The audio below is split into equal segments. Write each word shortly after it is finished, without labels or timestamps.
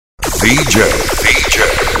DJ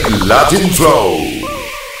LatinFlow.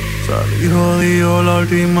 Salí jodido la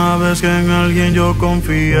última vez que en alguien yo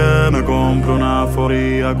confié. Me compro una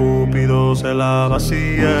foría, Cupido se la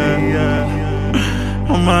vacié.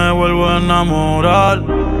 No me vuelvo a enamorar,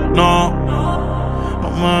 no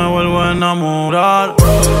me vuelvo a enamorar.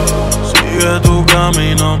 Sigue tu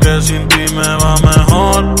camino que sin ti me va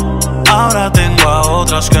mejor. Ahora tengo a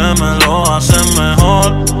otras que me lo hacen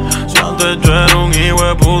mejor. Si antes yo era un hijo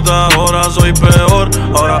de puta, ahora soy peor.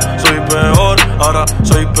 Ahora soy peor, ahora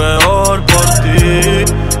soy peor por ti.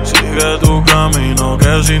 Sigue tu camino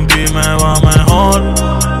que sin ti me va mejor.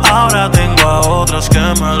 Ahora tengo a otras que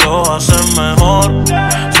me lo hacen mejor.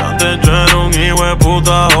 Si antes yo era un hijo de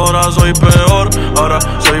puta, ahora soy peor. Ahora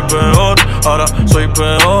soy peor, ahora soy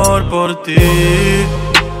peor por ti.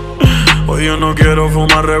 Hoy yo no quiero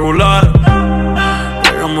fumar regular.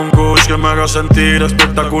 Pégame un kush que me haga sentir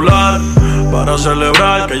espectacular. Para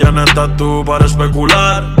celebrar que ya no estás tú para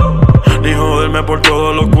especular. Ni joderme por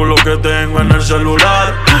todos los culos que tengo en el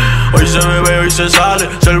celular. Hoy se bebe, hoy se sale.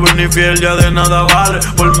 Ser buen y fiel ya de nada vale.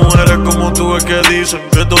 Por mujeres como tú es que dicen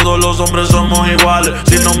que todos los hombres somos iguales.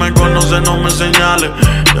 Si no me conoces no me señales.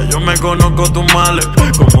 Ya yo me conozco tus males.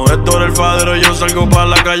 Como Héctor el Fadero yo salgo pa'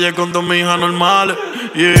 la calle con dos mis hijas normales.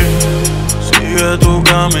 Yeah. Sigue tu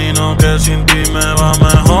camino que sin ti me va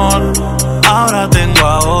mejor. Ahora tengo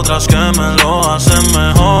a otras que me lo hacen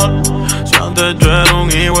mejor. Si antes yo era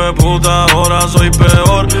un hijo de puta, ahora soy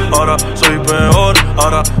peor. Ahora soy peor,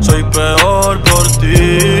 ahora soy peor por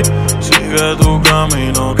ti. Sigue tu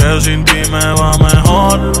camino que sin ti me va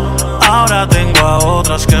mejor. Ahora tengo a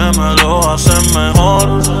otras que me lo hacen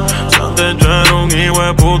mejor. Si antes yo era un hijo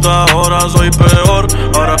de puta, ahora soy peor.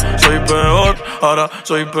 Ahora soy peor, ahora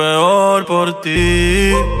soy peor por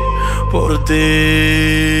ti. Por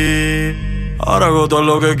ti. Ahora hago todo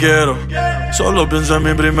lo que quiero. Solo pienso en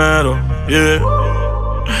mí primero. Yeah.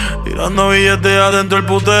 Tirando billetes adentro el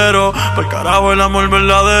putero. Pa'l carajo el amor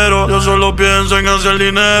verdadero. Yo solo pienso en hacer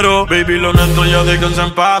dinero. Baby, lo neto ya descansa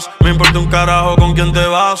en paz. Me importa un carajo con quién te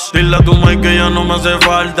vas. Dile a tu madre que ya no me hace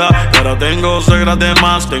falta. Que ahora tengo segras de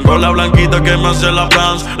más. Tengo la blanquita que me hace la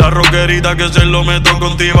plans. La rockerita que se lo meto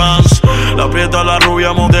con T-Vans. La prieta, la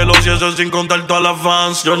rubia, modelo. Y eso sin contar todas las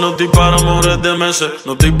fans. Yo no estoy para amores de meses.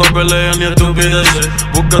 No estoy pa' peleas ni estupideces.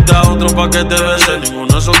 Búscate a otro pa' que te bese.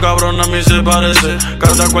 Ninguno de esos cabrones a mí se parece.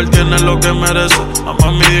 Cada cual tiene lo que merece. A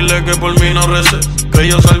mami dile que por mí no rece. Que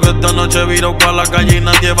yo salgo esta noche virado pa' la calle y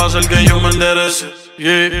nadie va a hacer que yo me enderece.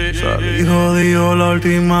 Yeah. Salí jodido la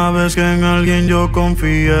última vez que en alguien yo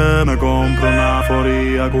confié. Me compro una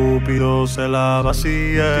foría, Cupido se la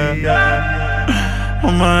vacié.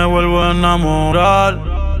 No me vuelvo a enamorar,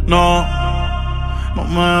 no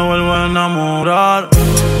me vuelvo a enamorar.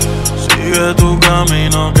 Sigue tu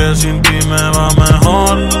camino que sin ti me va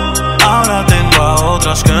mejor. Ahora tengo a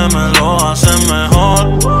otras que me lo hacen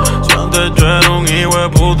mejor. Si antes yo era un hijo de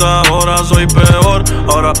puta, ahora soy peor.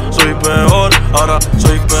 Ahora soy peor, ahora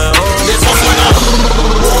soy peor. Y eso suena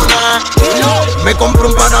una. Me compro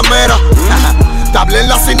un Panamera. Table en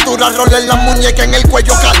la cintura, rol en la muñeca, en el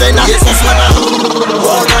cuello cadena. Y eso suena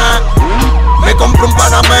una. Me compro un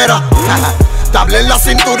Panamera. Table en la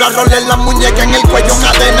cintura, rol en la muñeca, en el cuello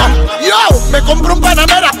cadena. Yo, me compro un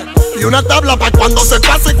Panamera y una tabla pa' cuando se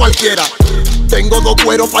pase cualquiera. Tengo dos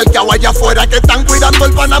cueros parqueados allá afuera que están cuidando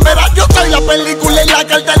el Panamera. Yo estoy en la película en la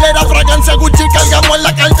cartelera. Fragancia Gucci cargamos en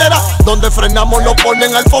la cartera. Donde frenamos nos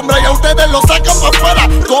ponen alfombra y a ustedes lo sacan para afuera.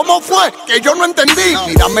 ¿Cómo fue? Que yo no entendí.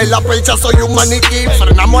 Mírame la percha, soy un maniquí.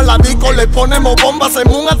 Frenamos a la disco, le ponemos bombas.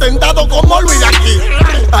 Hacemos un atentado como Luis aquí.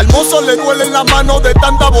 Al mozo le duele la mano de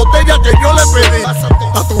tanta botella que yo le pedí.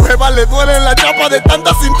 A tu jeva le duele la chapa de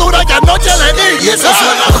tanta cintura que anoche le di. Y eso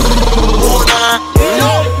suena una.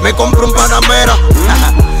 Me compro un Panamera.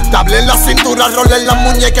 Table en la cintura, rol en la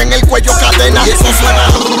muñeca, en el cuello cadena. Y eso suena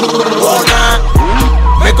una.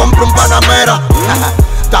 Me compro un Panamera.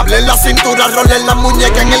 Table en la cintura, rol en la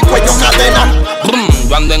muñeca, en el cuello cadena.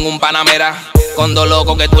 Yo ando en un Panamera con dos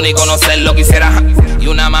locos que tú ni conocer lo quisieras. Y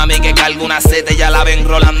una mami que carga una seta, ya la ven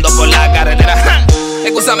rolando por la carretera.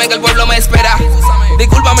 Escúchame que el pueblo me espera.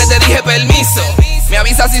 Discúlpame, te dije permiso. Me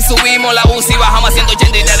avisa si subimos la bus y bajamos a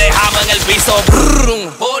 180 y te dejamos en el piso.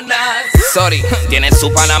 Sorry, tiene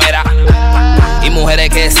su Panamera. Y mujeres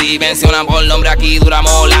que si mencionan por nombre aquí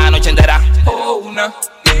duramos la noche entera. Una.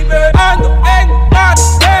 Dime, ando en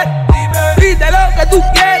Panamera. Dime lo que tú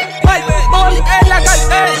quieras. Voy en la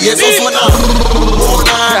cartera. Y eso suena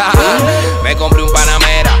una. Me compré un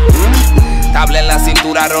Panamera. Table en la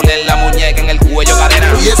cintura, rol en la muñeca, en el cuello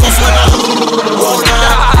cadena. Y eso suena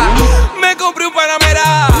una. Me compré un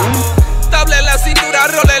Panamera. Table en la cintura,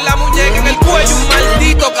 rol en la muñeca, en el cuello, un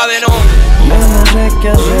maldito cadenón. Yo no sé qué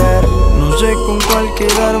hacer, no sé con cuál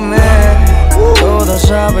quedarme. Todas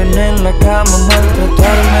saben en la cama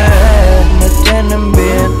maltratarme. Me tienen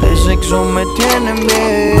bien, de sexo me tienen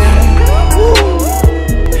bien.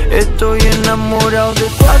 Estoy enamorado de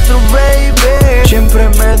 4, baby. Siempre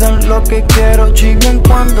me dan lo que quiero, chingan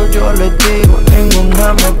cuando yo les digo.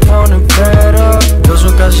 Ninguna me pone pero. Dos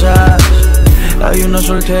son casadas, hay una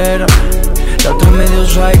soltera. La otra medio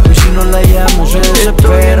psycho y si no la llamo se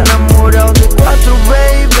desespera. Estoy enamorado de 4,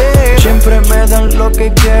 baby. Siempre me dan lo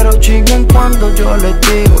que quiero, chingan cuando yo les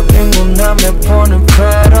digo. Ninguna me pone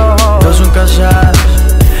pero. Dos son casadas,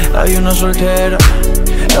 hay una soltera.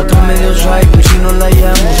 La otra medio psycho y si no la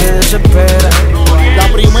llamo se desespera. La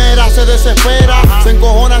primera se desespera, se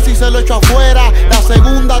encojona si se lo echo afuera. La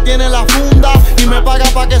segunda tiene la funda y me paga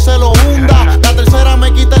pa' que se lo hunda. La tercera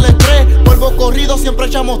me quita el estrés, vuelvo corrido, siempre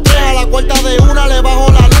echamos 3. A la cuarta de una le bajo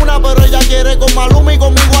la luna, pero ella quiere con Maluma y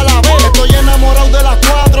conmigo a la vez. Estoy enamorado de las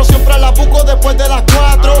 4, siempre la busco después de las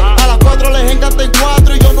 4. A las 4 les encanta en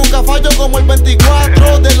 4 y yo nunca fallo como el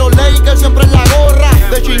 24. De los Lakers siempre en la gorra,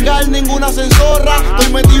 de chingar ninguna se enzorra.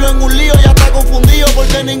 Estoy metido en un lío, ya está confundido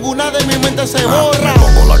porque ninguna de mi mente se borra. Me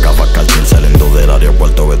pongo la capa cartil saliendo del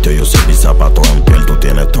aeropuerto, vestido yo sin mis zapatos en piel. Tú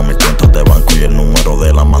tienes todas mis cuentas de banco y el número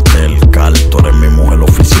de la Mastercard. Tú eres mi mujer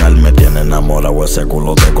oficial, me tiene enamorado ese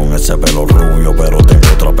culote con ese pelo rubio. Pero tengo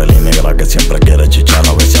otra peli negra que siempre quiere chichar,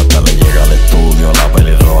 a ver si hasta le llega al estudio. La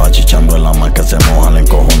pelirroja chichando en la mar que se moja, le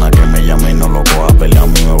encojona que me llame y no lo coja. Pelea a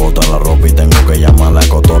mí me bota la ropa y tengo que llamar a la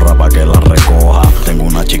cotorra pa' que la recoja. Tengo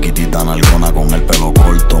una chiquitita nalgona con el pelo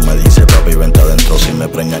corto, me dice papi vente adentro si me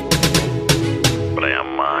preña.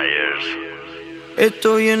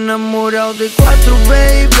 Estoy enamorado de 4,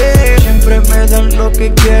 baby. Siempre me dan lo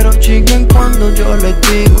que quiero, chingan cuando yo les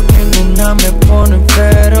digo. Ninguna me pone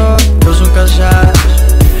pero. Dos son casadas,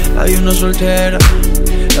 hay una soltera.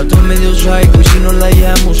 La otra medio psycho y si no la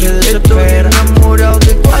llamo se desespera. Estoy enamorado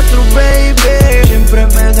de 4, baby. Siempre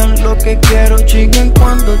me dan lo que quiero, chingan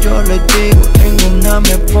cuando yo les digo. Ninguna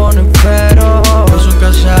me pone pero. Dos son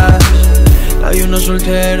casadas, hay una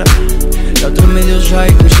soltera. La otra medio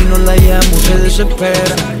psycho y si no la llamo se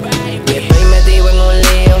desespera. Y estoy metido en un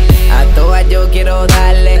lío, a todas yo quiero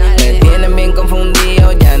darle. Me tienen bien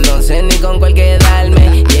confundido, ya no sé ni con cuál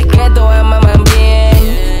quedarme. Y es que todas maman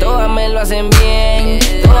bien, todas me lo hacen bien.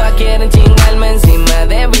 Todas quieren chingarme encima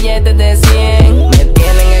de billetes de 100. Me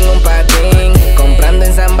tienen en un patín, comprando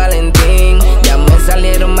en San Valentín. Ya me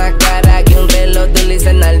salieron más caras que un reloj de Luis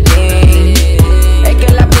Nardín. Es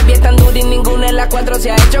que la pipi es tan dura y ninguna de las 4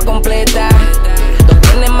 se ha hecho completa. Dos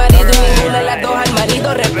tienen marido y ninguna de las 2 al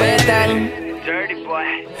marido respetan.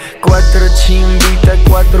 4 chimbitas,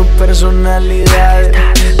 4 personalidades.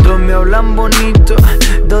 2 me hablan bonito,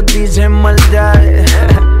 2 dicen maldades.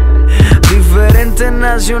 Diferentes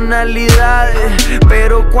nacionalidades,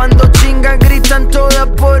 pero cuando chingan gritan todas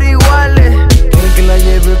por iguales. Quiere que la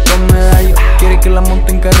lleve con medallo, quiere que la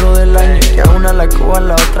monte en carro del año. Que a una la coja, a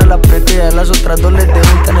la otra la apriete y a las otras 2 les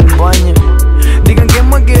debutan en el baño. Digan que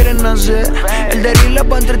más quieren hacer, el de la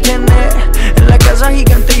va a entretener. En la casa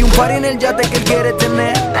gigante y un party en el yate que él quiere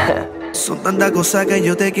tener. Son tantas cosas que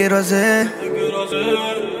yo te quiero hacer.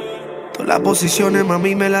 Todas las posiciones,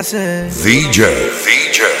 mami, me las sé.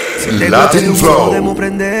 LatinFlow. Podemos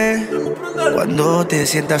prender cuando te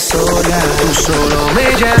sientas sola. Tú solo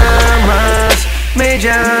me llamas, me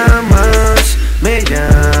llamas, me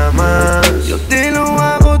llamas. Yo te lo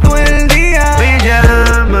hago todo el día. Me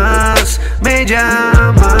llamas, me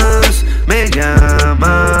llamas, me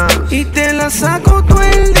llamas. Y te la saco todo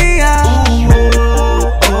el día.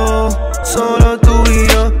 Solo tú y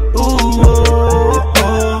yo.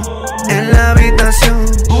 En la habitación.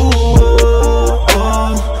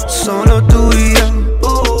 Solo tú y yo.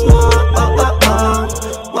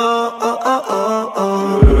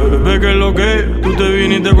 Bebé, que es lo que tú te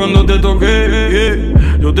viniste cuando te toqué.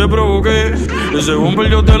 Yo te provoqué, ese bumper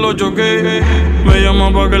yo te lo choqué. Me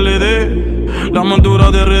llama pa' que le dé la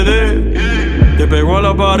montura de RD. Te pego a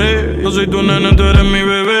la pared, yo soy tu nene, tú eres mi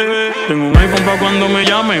bebé. Tengo un iPhone pa' cuando me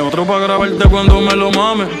llame, otro pa' grabarte cuando me lo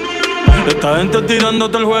mame. Esta gente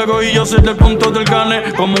tirándote el juego y yo soy del punto del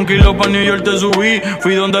cane. Como un kilo pa' New York te subí.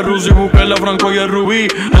 Fui donde Rusi y busqué la Franco y el Rubí.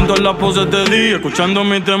 En todas las poses te di, escuchando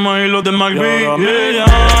mis temas y los de McBee. Me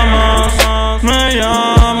llamas, me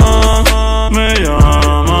llamas, me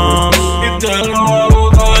llamas. Y te lo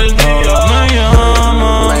hago todo el día. Me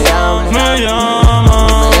llamas, me llamas, me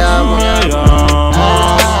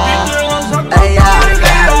llamas. Ella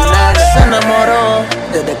se enamoró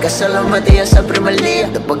desde que se lo metí ese primer día.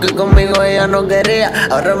 Después que conmigo ella no quería,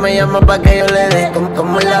 ahora me llama pa' que yo le dé.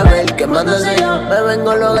 Como la Bel, quemándose yo. Me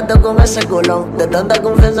vengo los gatos con ese culón. De tanta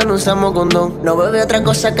confianza no usamos condón. No bebe otra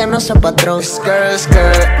cosa que no sea patrón. Skirt,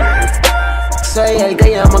 skirt. Soy el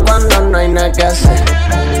que llama cuando no hay nada que hacer.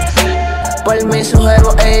 Por mi su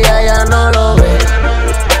juego ella ya no lo ve.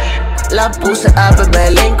 La puse a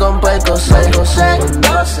beber Lincoln por el José.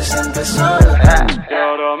 Cuando se siente sola. Y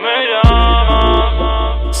ahora me llama.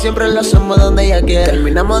 Siempre lo hacemos donde ella quiere.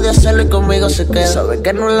 Terminamos de hacerlo y conmigo se queda. Sabe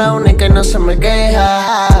que no es la única y no se me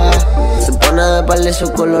queja. Se pone de par y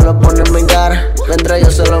su culo lo pone en mi cara. Mientras yo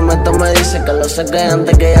se lo meto me dice que lo saque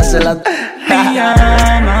antes que ella se la... Me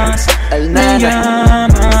llamas, el me nene.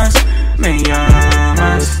 llamas, me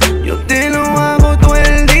llamas. Yo te lo hago todo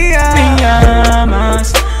el día. Me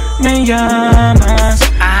llamas, me llamas,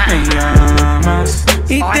 me llamas.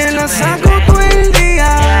 Y te la saco todo el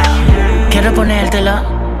día. Quiero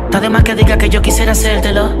ponértelo. Está de más que diga que yo quisiera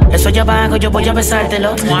hacértelo. Eso ya abajo, yo voy a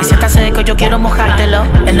besártelo. Y si está seco, yo quiero mojártelo.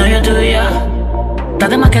 El novio tuyo. Está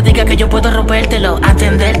de más que diga que yo puedo rompértelo,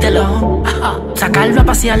 atendértelo, sacarlo a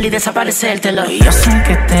pasear y desaparecértelo. Y yo sé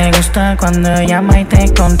que te gusta cuando llamo y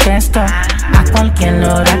te contesto. A cualquier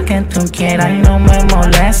hora que tú quieras y no me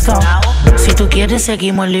molesto. Si tú quieres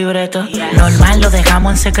seguimos el libreto. Normal, lo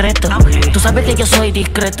dejamos en secreto. Tú sabes que yo soy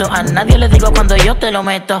discreto. A nadie le digo cuando yo te lo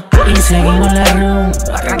meto. Y seguimos la room.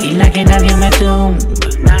 Tranquila que nadie me tumba.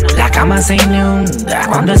 La cama se inunda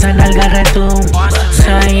cuando esa nalga retumba.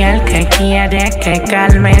 Soy el que quiere que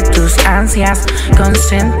calme tus ansias. Con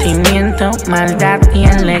sentimiento, maldad y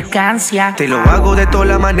elegancia. Te lo hago de todas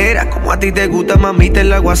las maneras. Como a ti te gusta, mami, te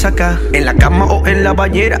la voy a sacar. En la cama o en la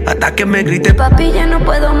bañera, hasta que me grites. Papi, ya no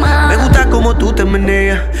puedo más. Me gusta como tú te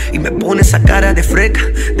meneas y me pones esa cara de freca.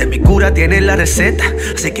 De mi cura tienes la receta,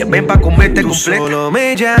 así que ven pa' comerte completa. Solo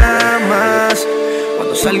me llamas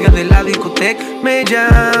cuando salgas de la discoteca. Me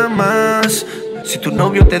llamas si tu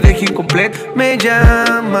novio te deja incompleto. Me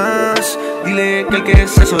llamas, dile que el que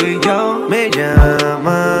se soy yo. Me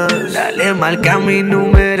llamas, dale, marca mi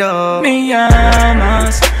número. Me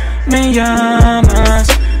llamas, me llamas,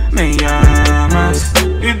 me llamas.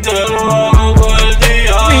 Y te lo hago todo el día.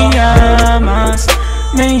 Me llamas,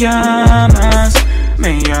 me llamas,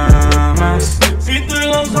 me llamas. Y te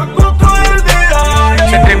lo saco todo el día.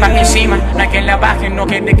 Se trepan encima, no hay que la baje, no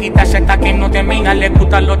que te quitas hasta que no te mina. Le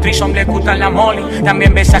gustan los trison, le gustan la molly.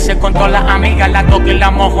 También besarse con todas las amigas, la toco y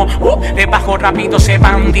la mojo. Le bajo rápido, se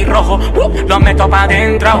bandirrojo. Lo meto pa'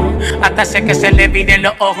 adentro, hasta sé que se le viden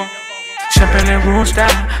los ojos. Siempre le gusta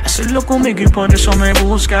hacerlo conmigo y por eso me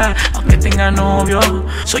busca. Aunque tenga novio,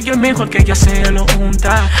 soy el mejor que ella se lo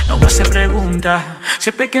unta. No va a hacer preguntas,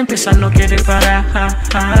 siempre que empieza no quiere parar.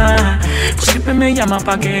 Pues siempre me llama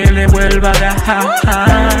pa' que le vuelva a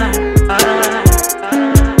dar.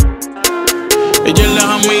 Ella y las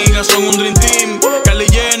amigas son un dream team. Kylie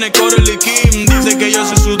Jenner, Corey y Kim. Dice que yo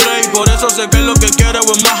soy su Drake, por eso sé que lo que quiere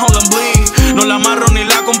es más Holland Bling. No la amarro ni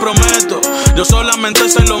la comprometo, yo solamente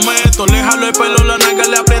se lo meto. Le jalo el pelo, la nalga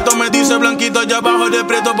le aprieto. Me dice blanquito allá abajo de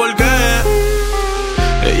prieto porque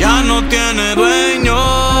ella no tiene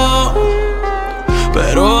dueño,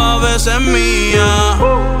 pero a veces es mía.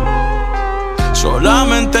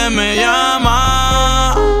 Solamente me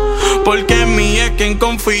llama porque en mí es quien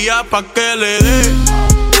confía pa' que le dé.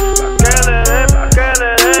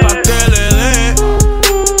 Pa' que le dé.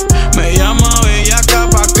 Me llama bellaca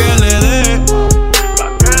pa' que le dé.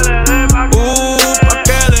 Pa'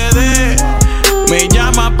 que le dé. Me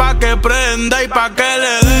llama pa' que prenda y pa' que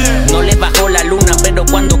le dé. No le bajó la luna, pero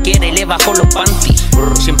cuando quiere le bajó los panties.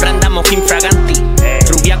 Siempre andamos infraganti.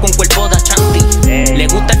 Rubia con cuerpo de chanti. Le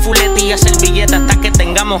gusta el fulete y hacer billete hasta que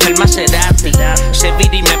tengamos el Maserati. Se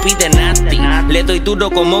vira y me pide nasty. Le doy duro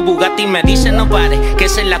como Bugatti. Me dice no pare, que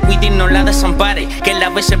se la cuide y no la desampare. Que la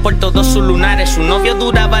bese por todos sus lunares. Su novio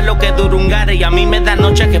duraba lo que dura un gare. Y a mí me da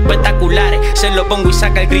noches que espectaculares. Se lo pongo y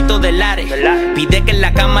saca el grito del are. Pide que en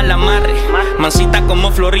la cama la amarre. Mansita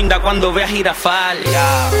como Florinda cuando ve a Girafal.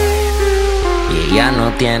 Y ella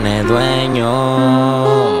no tiene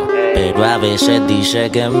dueño, pero a veces dice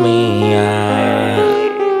que es mía.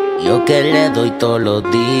 Yo que le doy todos los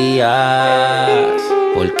días,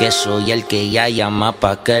 porque soy el que ella llama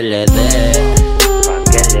pa' que le dé.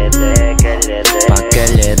 Pa' que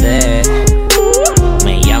le dé.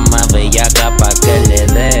 Me llama bellaca pa' que le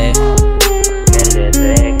dé.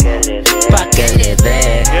 Pa' que le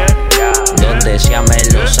dé. Donde sea me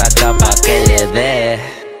lo saca pa' que le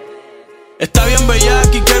dé. Está bien bellaca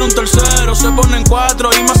y quiere un tercero. Se pone en cuatro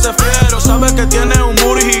y me hace fiero. Sabe que tiene un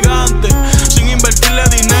booty gigante sin invertirle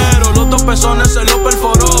dinero. Los dos pezones se lo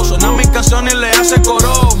perforó. Suena mis canciones y le hace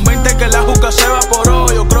coro. 20 que la juca se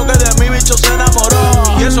evaporó. Yo creo que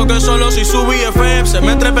eso que solo si su BFF se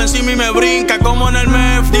me trepa encima y me brinca como en el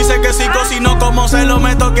MEF. Dice que si cocino como se lo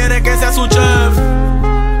meto, quiere que sea su chef.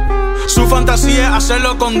 Su fantasía es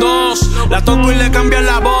hacerlo con dos. La toco y le cambia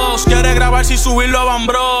la voz. Quiere grabar y subirlo a Van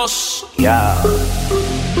Bros. Yeah.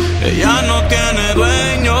 Ella no tiene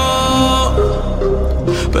dueño,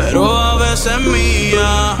 pero a veces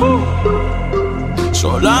mía.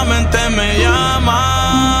 Solamente me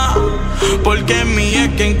llama porque en mí es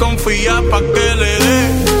quien confía pa' que le dé.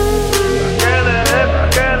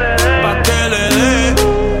 Pa' que le dé.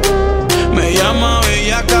 Me llama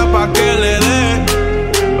bellaca pa' que le dé.